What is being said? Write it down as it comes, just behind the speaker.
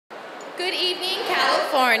Good evening,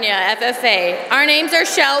 California, FFA. Our names are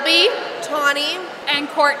Shelby, Tawny, and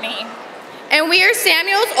Courtney. And we are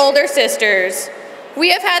Samuel's older sisters. We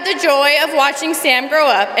have had the joy of watching Sam grow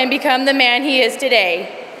up and become the man he is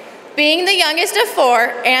today. Being the youngest of four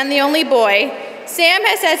and the only boy, Sam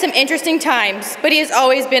has had some interesting times, but he has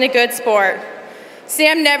always been a good sport.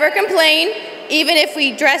 Sam never complained, even if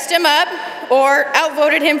we dressed him up or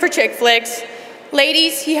outvoted him for chick flicks.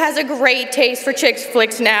 Ladies, he has a great taste for chick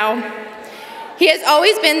flicks now. He has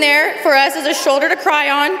always been there for us as a shoulder to cry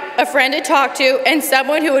on, a friend to talk to, and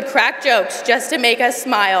someone who would crack jokes just to make us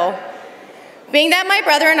smile. Being that my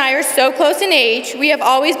brother and I are so close in age, we have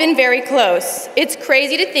always been very close. It's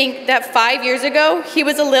crazy to think that 5 years ago, he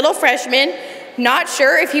was a little freshman, not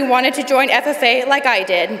sure if he wanted to join FFA like I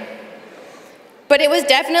did. But it was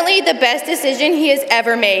definitely the best decision he has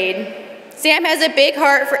ever made. Sam has a big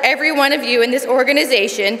heart for every one of you in this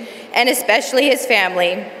organization, and especially his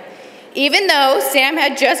family. Even though Sam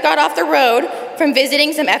had just got off the road from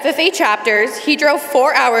visiting some FFA chapters, he drove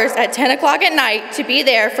 4 hours at 10 o'clock at night to be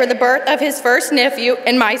there for the birth of his first nephew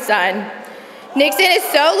and my son. Nixon is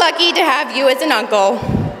so lucky to have you as an uncle.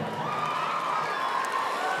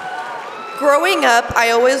 growing up, I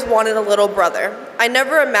always wanted a little brother. I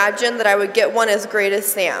never imagined that I would get one as great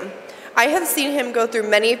as Sam. I have seen him go through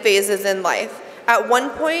many phases in life. At one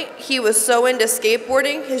point, he was so into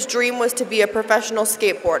skateboarding, his dream was to be a professional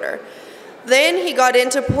skateboarder. Then he got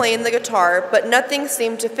into playing the guitar, but nothing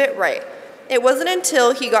seemed to fit right. It wasn't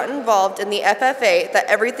until he got involved in the FFA that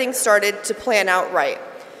everything started to plan out right.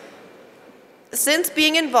 Since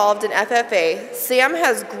being involved in FFA, Sam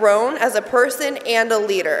has grown as a person and a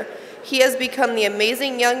leader. He has become the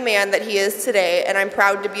amazing young man that he is today, and I'm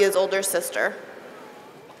proud to be his older sister.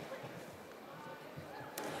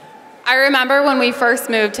 I remember when we first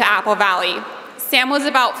moved to Apple Valley. Sam was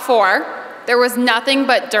about 4. There was nothing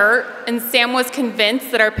but dirt, and Sam was convinced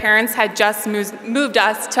that our parents had just moved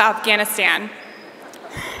us to Afghanistan.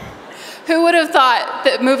 Who would have thought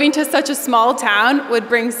that moving to such a small town would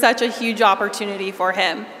bring such a huge opportunity for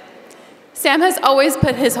him? Sam has always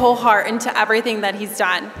put his whole heart into everything that he's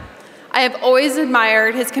done. I have always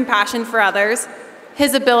admired his compassion for others,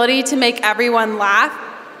 his ability to make everyone laugh,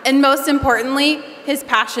 and most importantly, his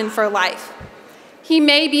passion for life. He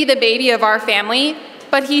may be the baby of our family,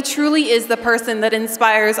 but he truly is the person that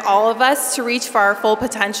inspires all of us to reach for our full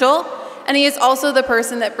potential, and he is also the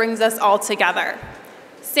person that brings us all together.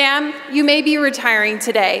 Sam, you may be retiring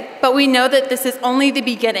today, but we know that this is only the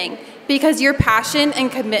beginning because your passion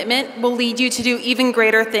and commitment will lead you to do even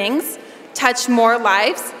greater things, touch more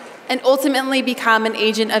lives, and ultimately become an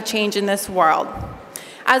agent of change in this world.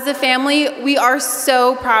 As a family, we are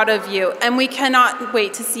so proud of you, and we cannot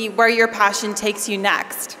wait to see where your passion takes you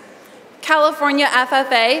next. California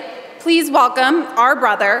FFA, please welcome our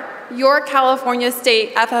brother, your California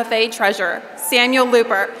State FFA Treasurer, Samuel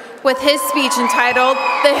Looper, with his speech entitled,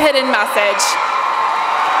 The Hidden Message.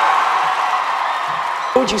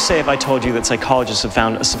 What would you say if I told you that psychologists have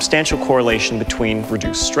found a substantial correlation between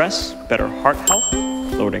reduced stress, better heart health,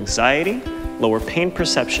 lowered anxiety, lower pain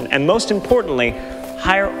perception, and most importantly,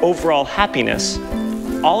 higher overall happiness,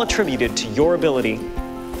 all attributed to your ability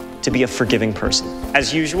to be a forgiving person?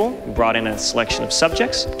 As usual, we brought in a selection of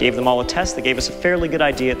subjects, gave them all a test that gave us a fairly good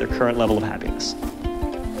idea at their current level of happiness.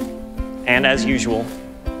 And as usual,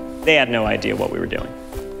 they had no idea what we were doing.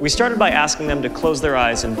 We started by asking them to close their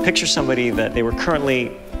eyes and picture somebody that they were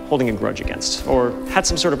currently holding a grudge against or had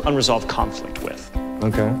some sort of unresolved conflict with.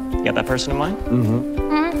 Okay. You got that person in mind?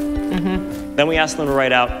 Mm-hmm. Mm-hmm. Then we asked them to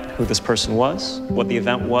write out who this person was, what the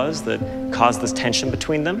event was that caused this tension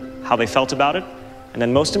between them, how they felt about it, and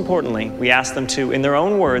then most importantly, we asked them to, in their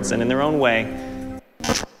own words and in their own way,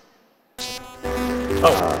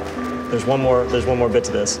 oh, there's one more bit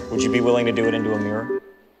to this. Would you be willing to do it into a mirror?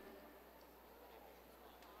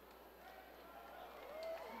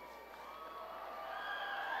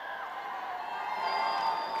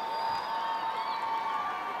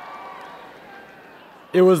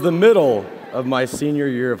 It was the middle of my senior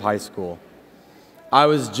year of high school. I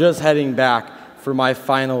was just heading back for my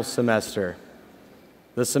final semester.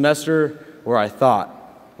 The semester where I thought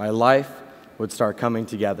my life would start coming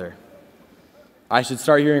together. I should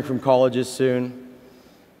start hearing from colleges soon.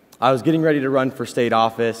 I was getting ready to run for state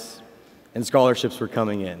office, and scholarships were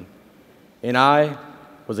coming in. And I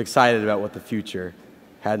was excited about what the future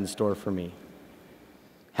had in store for me.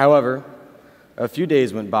 However, a few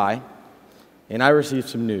days went by, and I received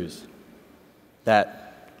some news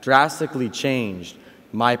that drastically changed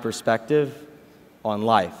my perspective on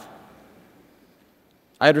life.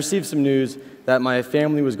 I had received some news that my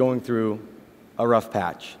family was going through a rough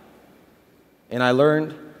patch, and I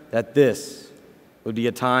learned that this would be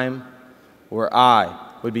a time where I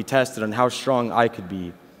would be tested on how strong I could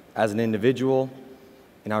be as an individual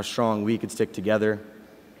and how strong we could stick together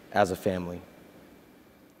as a family.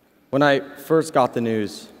 When I first got the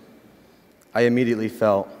news, I immediately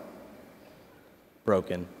felt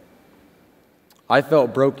broken. I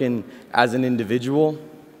felt broken as an individual.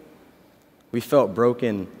 We felt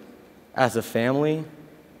broken as a family.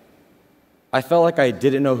 I felt like I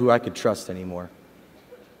didn't know who I could trust anymore.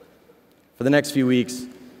 For the next few weeks,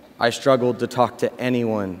 I struggled to talk to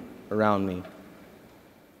anyone around me.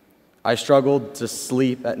 I struggled to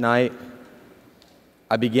sleep at night.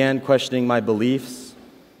 I began questioning my beliefs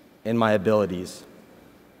and my abilities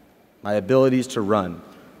to run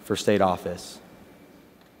for state office.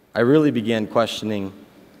 I really began questioning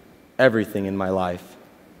everything in my life.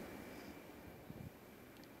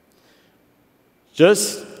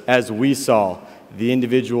 Just as we saw the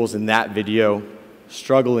individuals in that video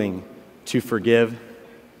struggling to forgive,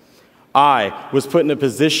 I was put in a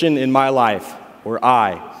position in my life where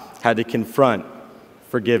I had to confront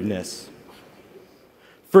forgiveness.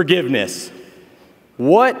 Forgiveness.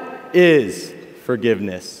 What is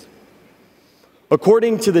forgiveness?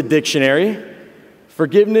 According to the dictionary,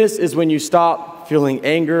 forgiveness is when you stop feeling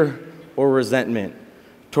anger or resentment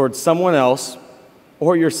towards someone else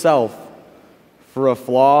or yourself for a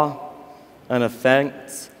flaw, an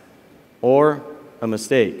offense, or a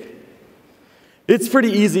mistake. It's pretty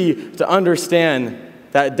easy to understand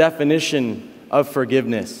that definition of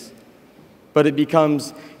forgiveness, but it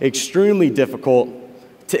becomes extremely difficult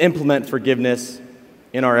to implement forgiveness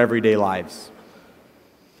in our everyday lives.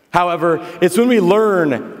 However, it's when we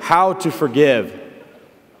learn how to forgive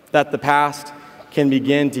that the past can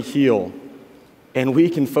begin to heal, and we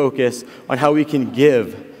can focus on how we can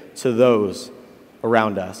give to those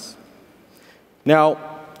around us. Now,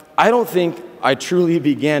 I don't think I truly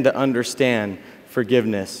began to understand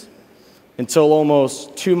forgiveness until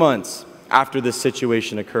almost 2 months after this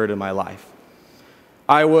situation occurred in my life.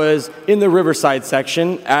 I was in the Riverside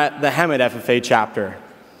section at the Hemet FFA chapter,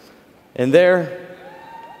 and there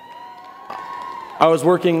I was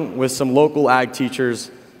working with some local ag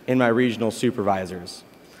teachers and my regional supervisors.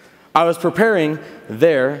 I was preparing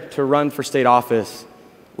there to run for state office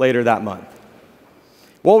later that month.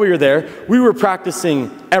 While we were there, we were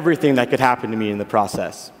practicing everything that could happen to me in the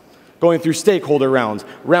process, going through stakeholder rounds,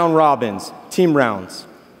 round robins, team rounds.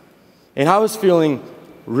 And I was feeling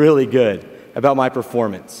really good about my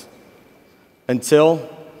performance until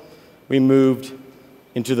we moved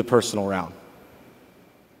into the personal round.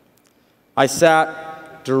 I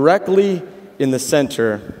sat directly in the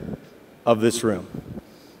center of this room.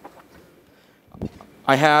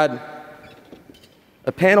 I had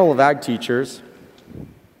a panel of ag teachers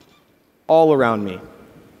all around me.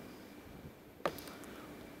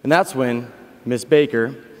 And that's when Ms. Baker,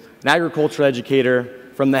 an agricultural educator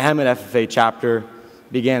from the Hemet FFA chapter,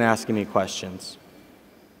 began asking me questions.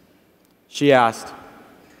 She asked,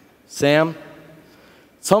 "Sam,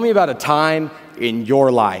 tell me about a time in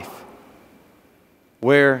your life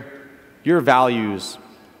where your values,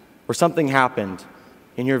 or something happened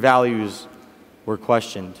and your values were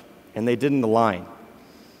questioned and they didn't align.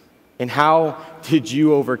 And how did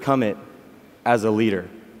you overcome it as a leader?"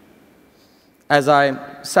 As I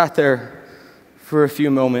sat there for a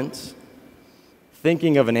few moments,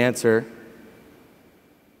 thinking of an answer,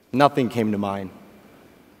 nothing came to mind.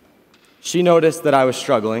 She noticed that I was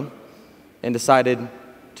struggling and decided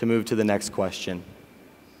to move to the next question.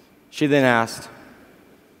 She then asked,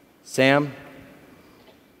 "Sam,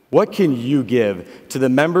 what can you give to the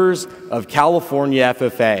members of California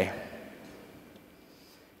FFA?"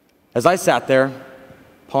 As I sat there,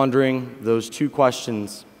 pondering those two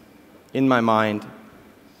questions in my mind,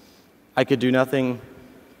 I could do nothing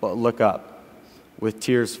but look up with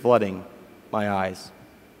tears flooding my eyes.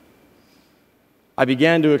 I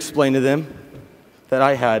began to explain to them that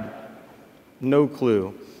I had no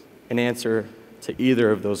clue an answer to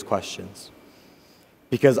either of those questions,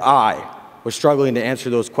 because I was struggling to answer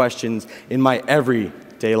those questions in my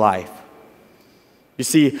everyday life. You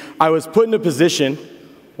see, I was put in a position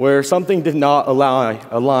where something did not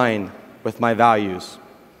align with my values,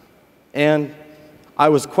 and I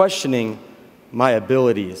was questioning my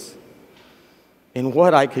abilities and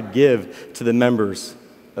what I could give to the members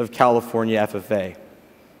of California FFA.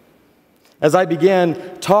 As I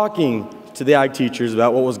began talking to the ag teachers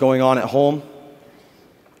about what was going on at home,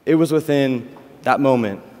 it was within that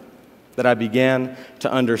moment that I began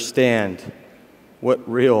to understand what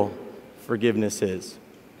real forgiveness is.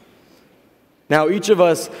 Now, each of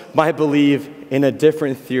us might believe in a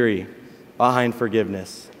different theory behind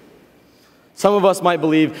forgiveness. Some of us might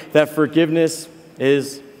believe that forgiveness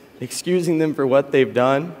is excusing them for what they've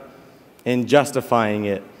done and justifying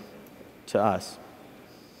it to us.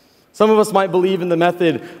 Some of us might believe in the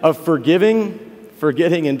method of forgiving,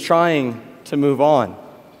 forgetting, and trying to move on.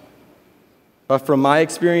 But from my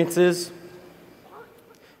experiences,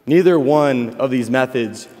 neither one of these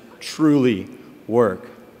methods truly work.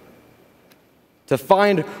 To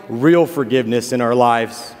find real forgiveness in our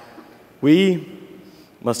lives, we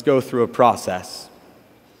must go through a process.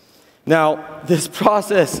 Now, this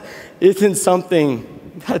process isn't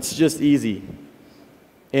something that's just easy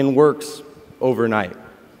and works overnight,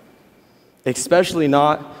 especially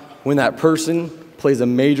not when that person plays a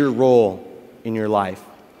major role in your life,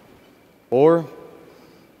 or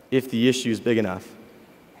if the issue is big enough.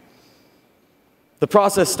 The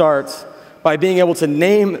process starts by being able to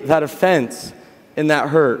name that offense and that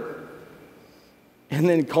hurt, and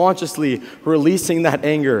then consciously releasing that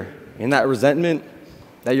anger and that resentment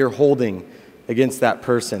that you're holding against that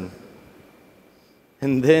person.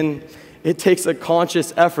 And then it takes a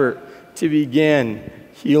conscious effort to begin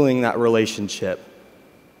healing that relationship.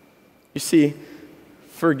 You see,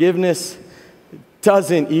 forgiveness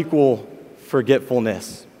doesn't equal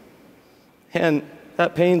forgetfulness. And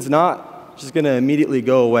that pain's not just going to immediately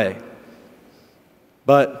go away.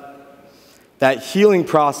 But that healing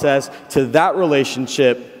process to that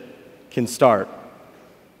relationship can start.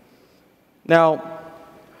 Now,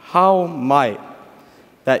 how might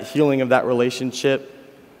that healing of that relationship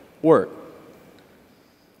work?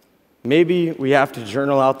 Maybe we have to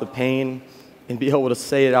journal out the pain and be able to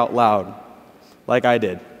say it out loud, like I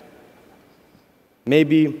did.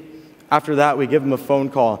 Maybe after that we give them a phone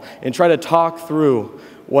call and try to talk through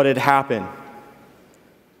what had happened.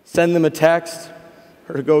 Send them a text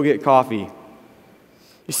or go get coffee.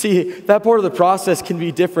 You see, that part of the process can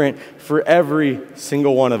be different for every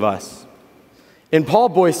single one of us. And Paul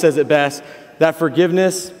Boyce says it best, that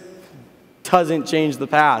forgiveness doesn't change the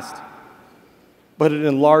past, but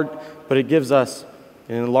it gives us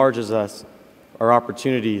and enlarges us our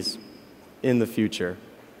opportunities in the future.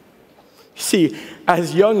 You see,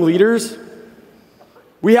 as young leaders,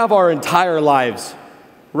 we have our entire lives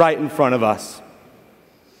right in front of us.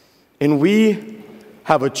 And we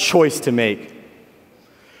have a choice to make.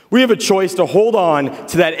 We have a choice to hold on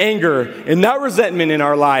to that anger and that resentment in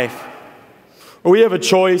our life, or we have a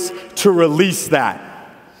choice to release that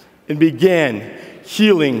and begin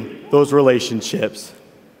healing those relationships.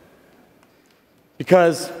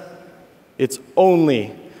 Because it's only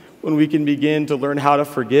when we can begin to learn how to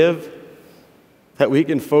forgive that we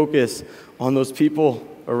can focus on those people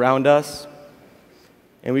around us,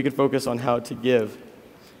 and we can focus on how to give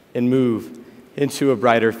and move into a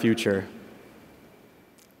brighter future.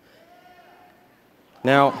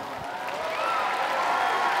 Now,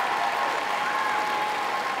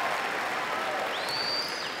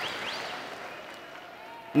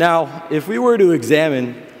 if we were to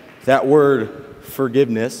examine that word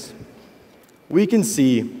forgiveness, we can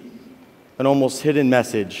see an almost hidden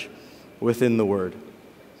message within the word.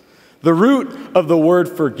 The root of the word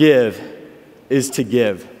forgive is to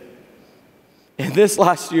give. And this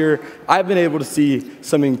last year, I've been able to see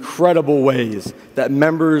some incredible ways that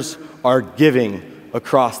members are giving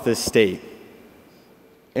across this state.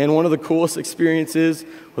 And one of the coolest experiences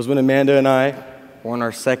was when Amanda and I were on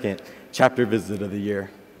our second chapter visit of the year.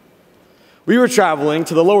 We were traveling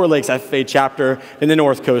to the Lower Lakes FFA chapter in the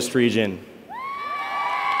North Coast region.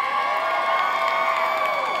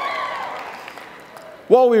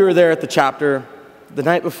 While we were there at the chapter, the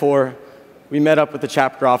night before, we met up with the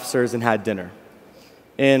chapter officers and had dinner.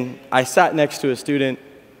 And I sat next to a student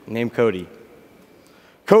named Cody.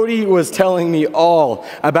 Cody was telling me all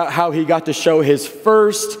about how he got to show his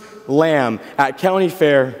first lamb at County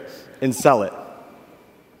Fair and sell it.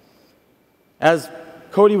 As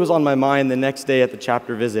Cody was on my mind the next day at the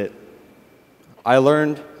chapter visit, I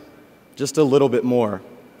learned just a little bit more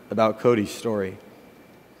about Cody's story.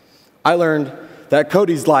 I learned that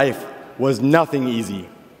Cody's life was nothing easy.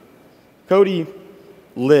 Cody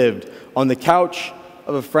lived on the couch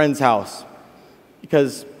of a friend's house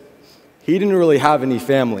because he didn't really have any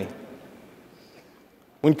family.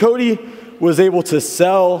 When Cody was able to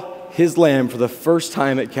sell his lamb for the first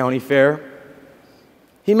time at County Fair,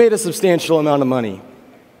 he made a substantial amount of money.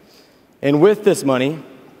 And with this money,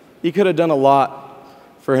 he could have done a lot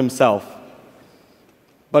for himself.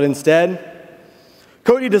 But instead,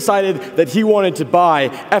 Cody decided that he wanted to buy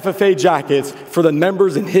FFA jackets for the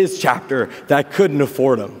members in his chapter that couldn't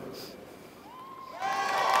afford them.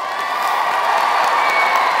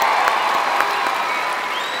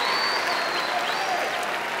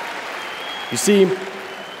 You see,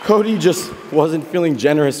 Cody just wasn't feeling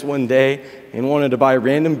generous one day and wanted to buy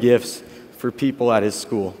random gifts for people at his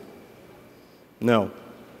school. No.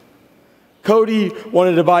 Cody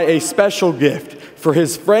wanted to buy a special gift for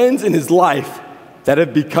his friends in his life that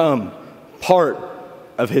have become part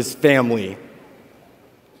of his family.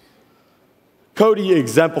 Cody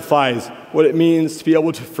exemplifies what it means to be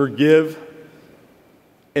able to forgive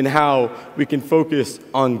and how we can focus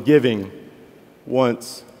on giving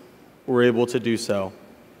once we're able to do so.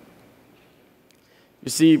 You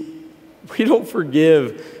see, we don't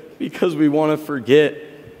forgive because we want to forget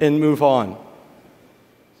and move on.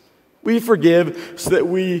 We forgive so that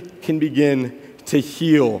we can begin to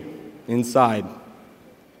heal inside.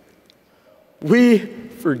 We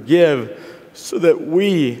forgive so that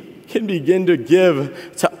we can begin to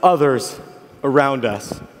give to others around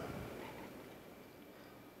us.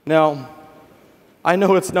 Now, I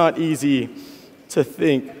know it's not easy to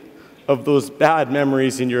think of those bad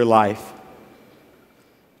memories in your life,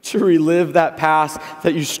 to relive that past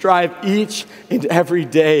that you strive each and every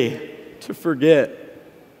day to forget.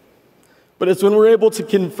 But it's when we're able to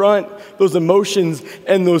confront those emotions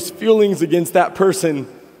and those feelings against that person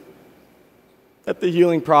that the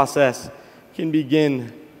healing process can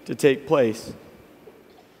begin to take place.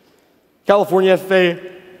 California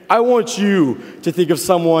FFA, I want you to think of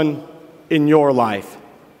someone in your life,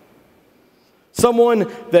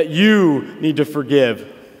 someone that you need to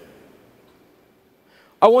forgive.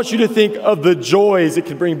 I want you to think of the joys it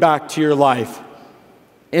can bring back to your life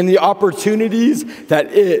and the opportunities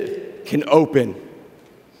that it can open.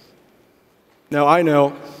 Now, I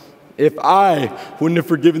know if I wouldn't have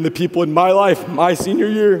forgiven the people in my life my senior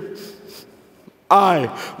year, I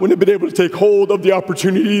wouldn't have been able to take hold of the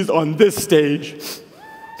opportunities on this stage.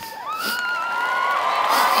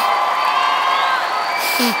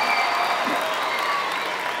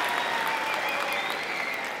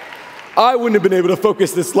 I wouldn't have been able to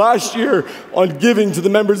focus this last year on giving to the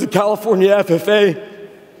members of California FFA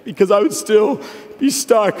because I would still be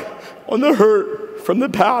stuck on the hurt from the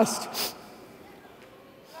past.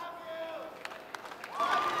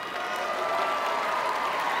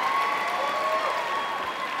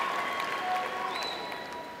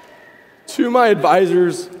 To my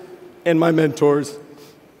advisors and my mentors,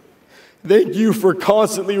 thank you for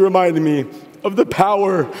constantly reminding me of the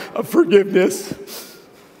power of forgiveness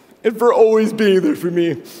and for always being there for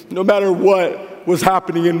me, no matter what was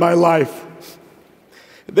happening in my life.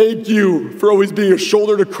 Thank you for always being a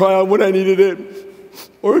shoulder to cry on when I needed it,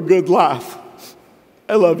 or a good laugh.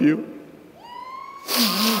 I love you.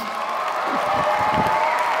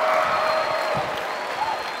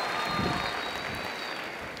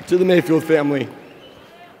 To the Mayfield family,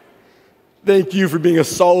 thank you for being a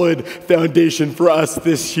solid foundation for us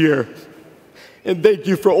this year. And thank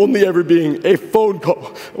you for only ever being a phone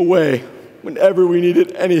call away whenever we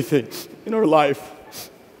needed anything in our life.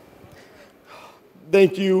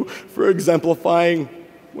 Thank you for exemplifying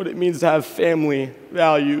what it means to have family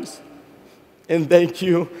values. And thank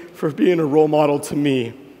you for being a role model to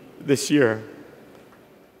me this year.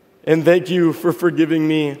 And thank you for forgiving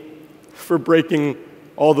me for breaking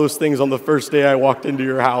all those things on the first day I walked into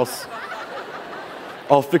your house.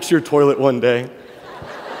 I'll fix your toilet one day.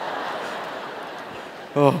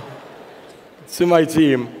 Oh, to my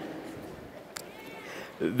team,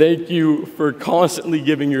 thank you for constantly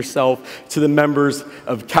giving yourself to the members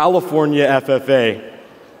of California FFA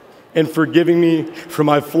and forgiving me for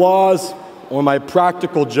my flaws or my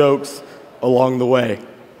practical jokes along the way.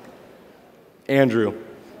 Andrew,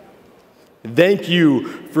 thank you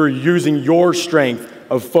for using your strength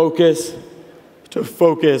of focus to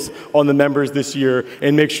focus on the members this year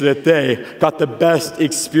and make sure that they got the best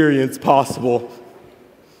experience possible.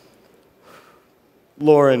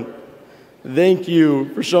 Lauren, thank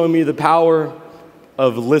you for showing me the power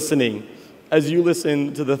of listening as you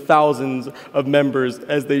listen to the thousands of members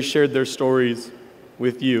as they shared their stories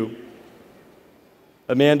with you.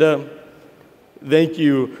 Amanda, thank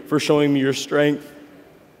you for showing me your strength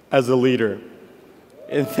as a leader.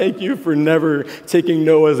 And thank you for never taking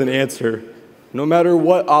no as an answer, no matter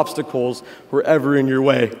what obstacles were ever in your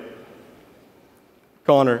way.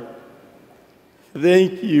 Connor,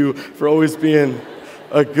 thank you for always being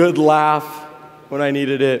a good laugh when I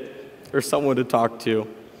needed it or someone to talk to.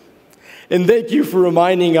 And thank you for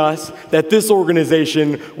reminding us that this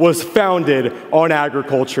organization was founded on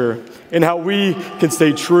agriculture and how we can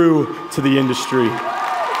stay true to the industry.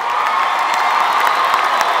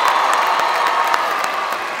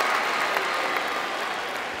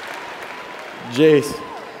 Jace,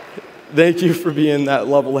 thank you for being that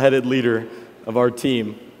level-headed leader of our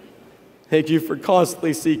team. Thank you for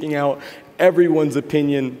constantly seeking out everyone's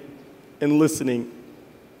opinion and listening.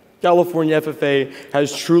 California FFA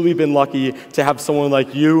has truly been lucky to have someone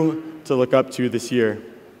like you to look up to this year.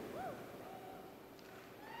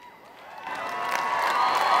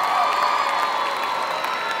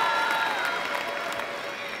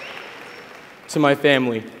 To my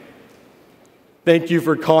family, thank you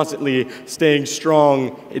for constantly staying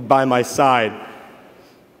strong and by my side,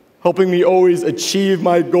 helping me always achieve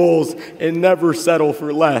my goals and never settle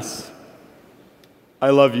for less. I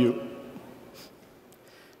love you.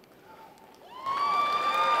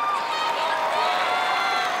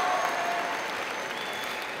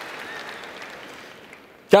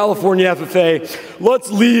 California FFA, let's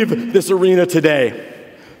leave this arena today.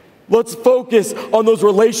 Let's focus on those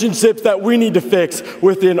relationships that we need to fix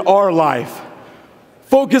within our life.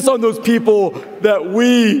 Focus on those people that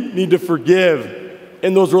we need to forgive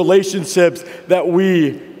and those relationships that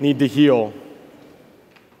we need to heal.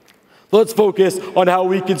 Let's focus on how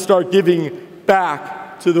we can start giving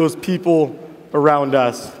back to those people around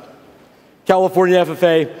us. California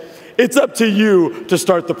FFA, it's up to you to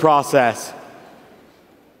start the process.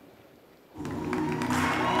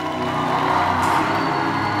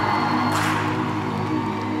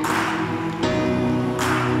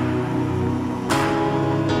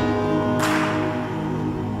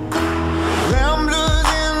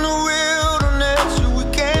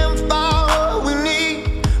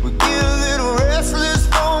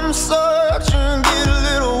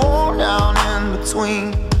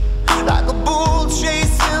 Like a bull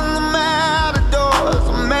chasing the matadors,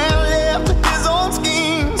 a man left to his own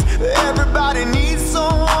schemes. Everybody needs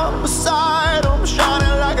someone beside him,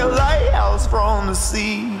 shining like a lighthouse from the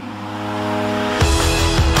sea.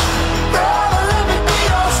 Brother, let me be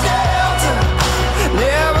your shelter,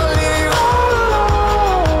 never leave you all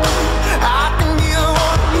alone. I can be the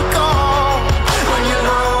one you call when you're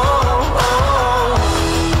low.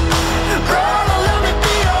 Brother, let me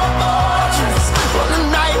be your fortress for the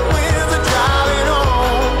night winds are driving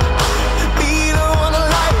home. Be the one to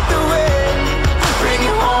light the way, bring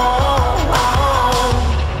you home.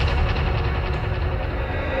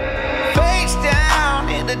 Face down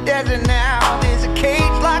in the desert now, there's a cage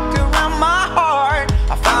locked around my heart.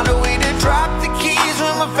 I found a way to drop the keys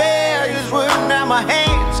when my failures were. Now my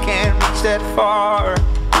hands can't reach that far.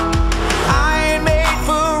 I ain't made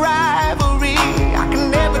for rivalry, I can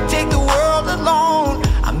never take the world alone.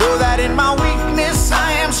 I know that in my weakness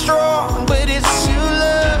I am strong, but it's your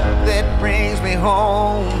love that brings me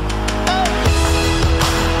home.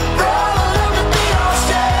 Brother, let me be your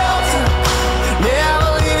shelter, never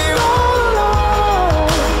leave you all alone.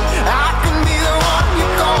 I can be the one you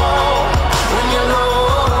call when you're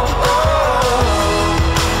low.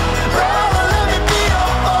 Brother, let me be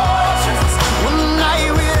your fortress when the night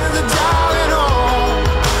winds are driving home.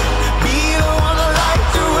 Be the one to light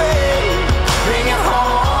the way, bring it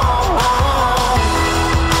home.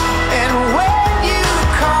 And when you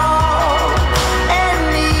call and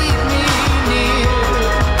need me near,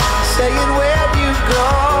 saying where'd you go,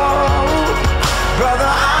 brother,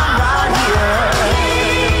 I'm right here.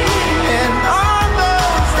 And on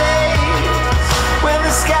those days when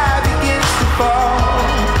the sky begins to fall,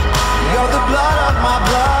 you're the blood of my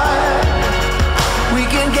blood, we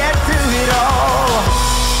can get through it all.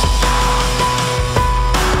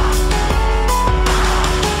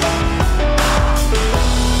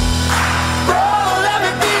 Brother, let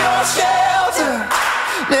me be your shelter,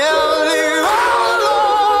 never leave you all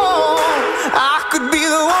alone. I could be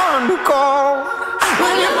the one to call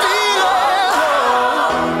when you feel alone.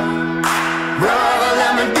 Brother,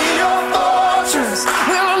 let me be your fortress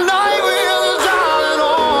when the night winds are driving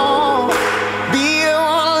on. Be the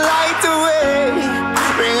one to light the way,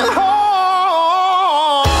 bring it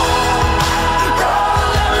home. Brother,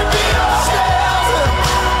 let me be your shelter,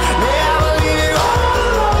 never leave you all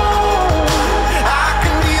alone. I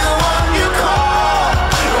can be the one you call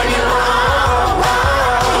when you're wrong.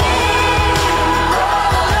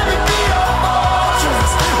 Brother, let me be your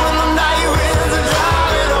fortress when the night winds are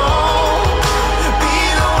driving on. Be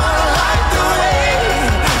the one to light the way,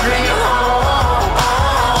 bring it home.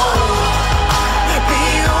 Be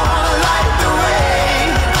the one to light the way,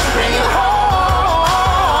 bring it home.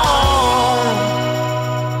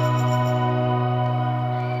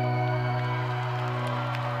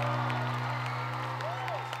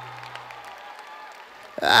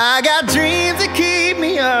 I got dreams that keep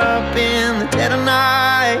me up in the dead of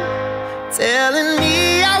night, telling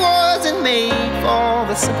me I wasn't made for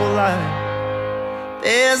the simple life.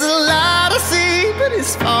 There's a lot I see, but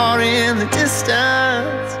it's far in the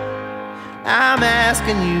distance. I'm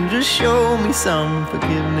asking you to show me some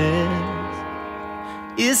forgiveness.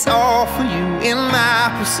 It's all for you in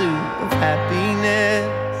my pursuit of happiness.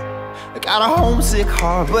 I got a homesick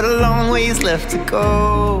heart, but a long ways left to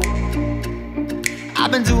go.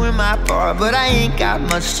 I've been doing my part, but I ain't got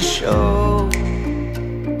much to show.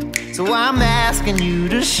 So I'm asking you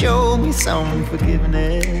to show me some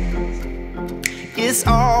forgiveness. It's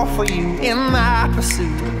all for you in my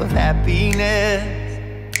pursuit of happiness.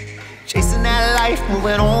 Chasing that life,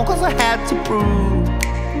 moving on cause I had to prove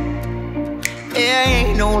there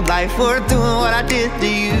ain't no life worth doing what I did to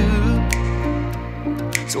you.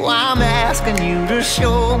 So I'm asking you to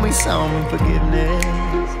show me some forgiveness.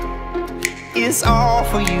 It's all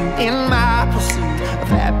for you in my pursuit of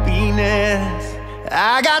happiness.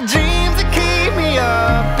 I got dreams that keep me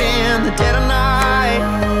up in the dead of night,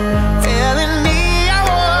 telling me I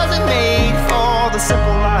wasn't made for the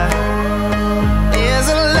simple life. There's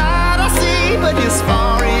a light I see, but it's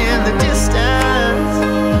far in the distance.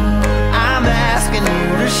 I'm asking you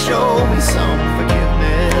to show me some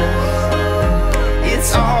forgiveness.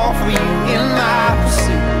 It's all for you in my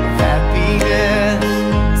pursuit of happiness.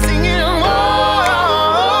 Singing,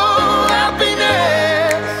 oh,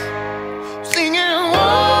 happiness. Singing,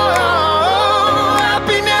 oh,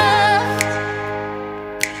 happiness.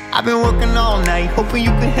 I've been working all night, hoping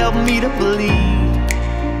you can help me to believe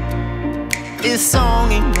this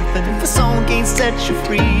song ain't nothing if the song can't set you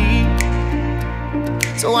free.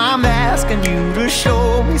 So I'm asking you to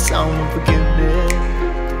show me some forgiveness.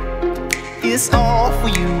 It's all for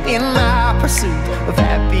you in my pursuit of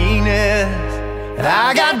happiness.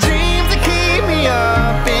 I got dreams that keep me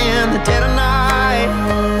up in the dead of night,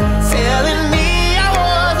 telling me I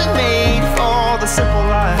wasn't made for the simple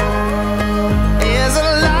life. There's a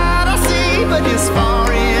light I see, but it's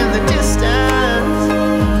far in the distance.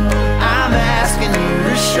 I'm asking you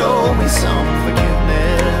to show me some forgiveness.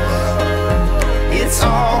 It's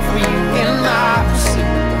all for you in my pursuit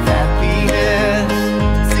of happiness.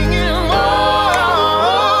 Singing,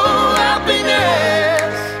 oh,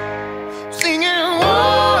 happiness. Singing,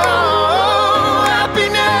 oh,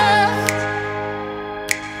 happiness.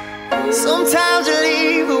 Sometimes you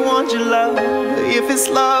leave who want your love. If it's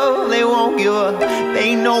love, they won't give up.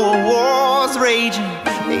 They know a war's raging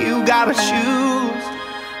that you gotta choose.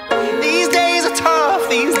 These days are tough,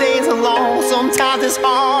 these days are long. Sometimes it's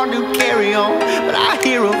hard to carry on, but I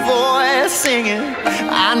hear a voice singing,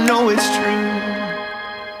 I know it's true.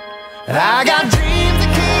 I got dreams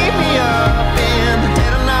that keep me up in the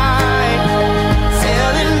dead of night,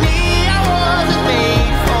 telling me I wasn't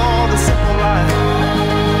made for the simple life.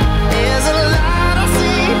 There's a light I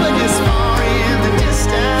see, but it's far in the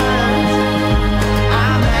distance.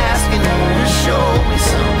 I'm asking you to show me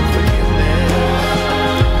some forgiveness.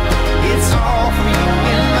 It's all for you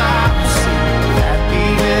in my pursuit of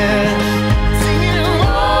happiness. Singing,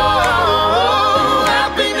 oh,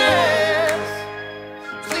 happiness.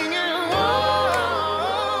 Singing, oh,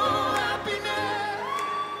 happiness.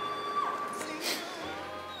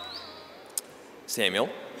 Samuel,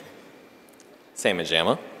 Sam and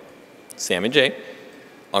Jamma, Sam and Jay,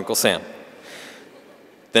 Uncle Sam.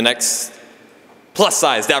 The next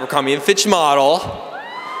plus-size Abercrombie & Fitch model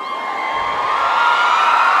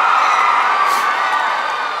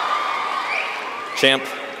Champ,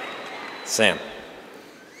 Sam.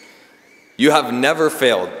 You have never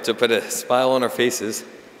failed to put a smile on our faces,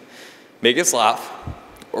 make us laugh,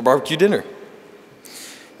 or barbecue dinner.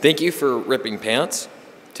 Thank you for ripping pants,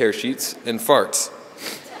 tear sheets, and farts.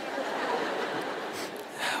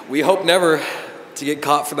 We hope never to get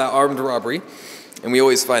caught for that armed robbery, and we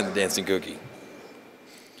always find the dancing cookie.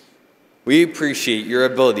 We appreciate your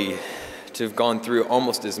ability to have gone through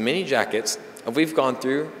almost as many jackets as we've gone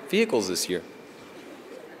through vehicles this year.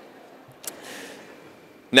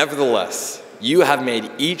 Nevertheless, you have made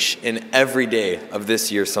each and every day of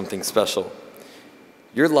this year something special.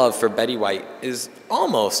 Your love for Betty White is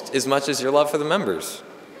almost as much as your love for the members.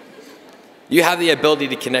 You have the ability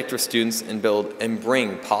to connect with students and build and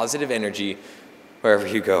bring positive energy wherever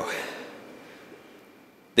you go.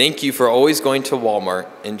 Thank you for always going to Walmart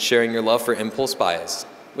and sharing your love for impulse buys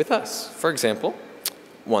with us. For example,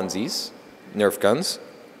 onesies, Nerf guns,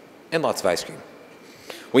 and lots of ice cream.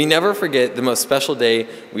 We never forget the most special day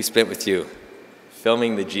we spent with you,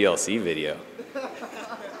 filming the GLC video.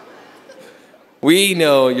 We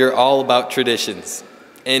know you're all about traditions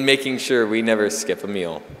and making sure we never skip a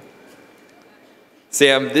meal.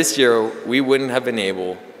 Sam, this year we wouldn't have been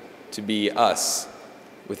able to be us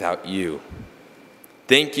without you.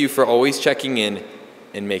 Thank you for always checking in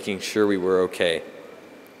and making sure we were okay.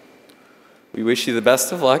 We wish you the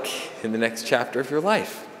best of luck in the next chapter of your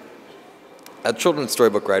life. A children's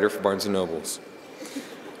storybook writer for Barnes & Nobles.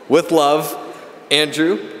 With love,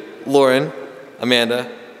 Andrew, Lauren,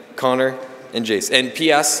 Amanda, Connor, and Jace. And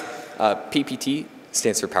P.S., PPT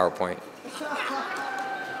stands for PowerPoint.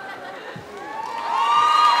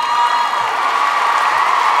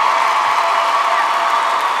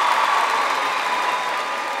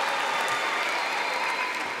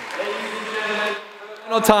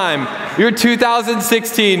 Final time, your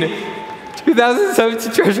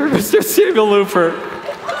 2016-2017 treasurer, Mr. Samuel Looper.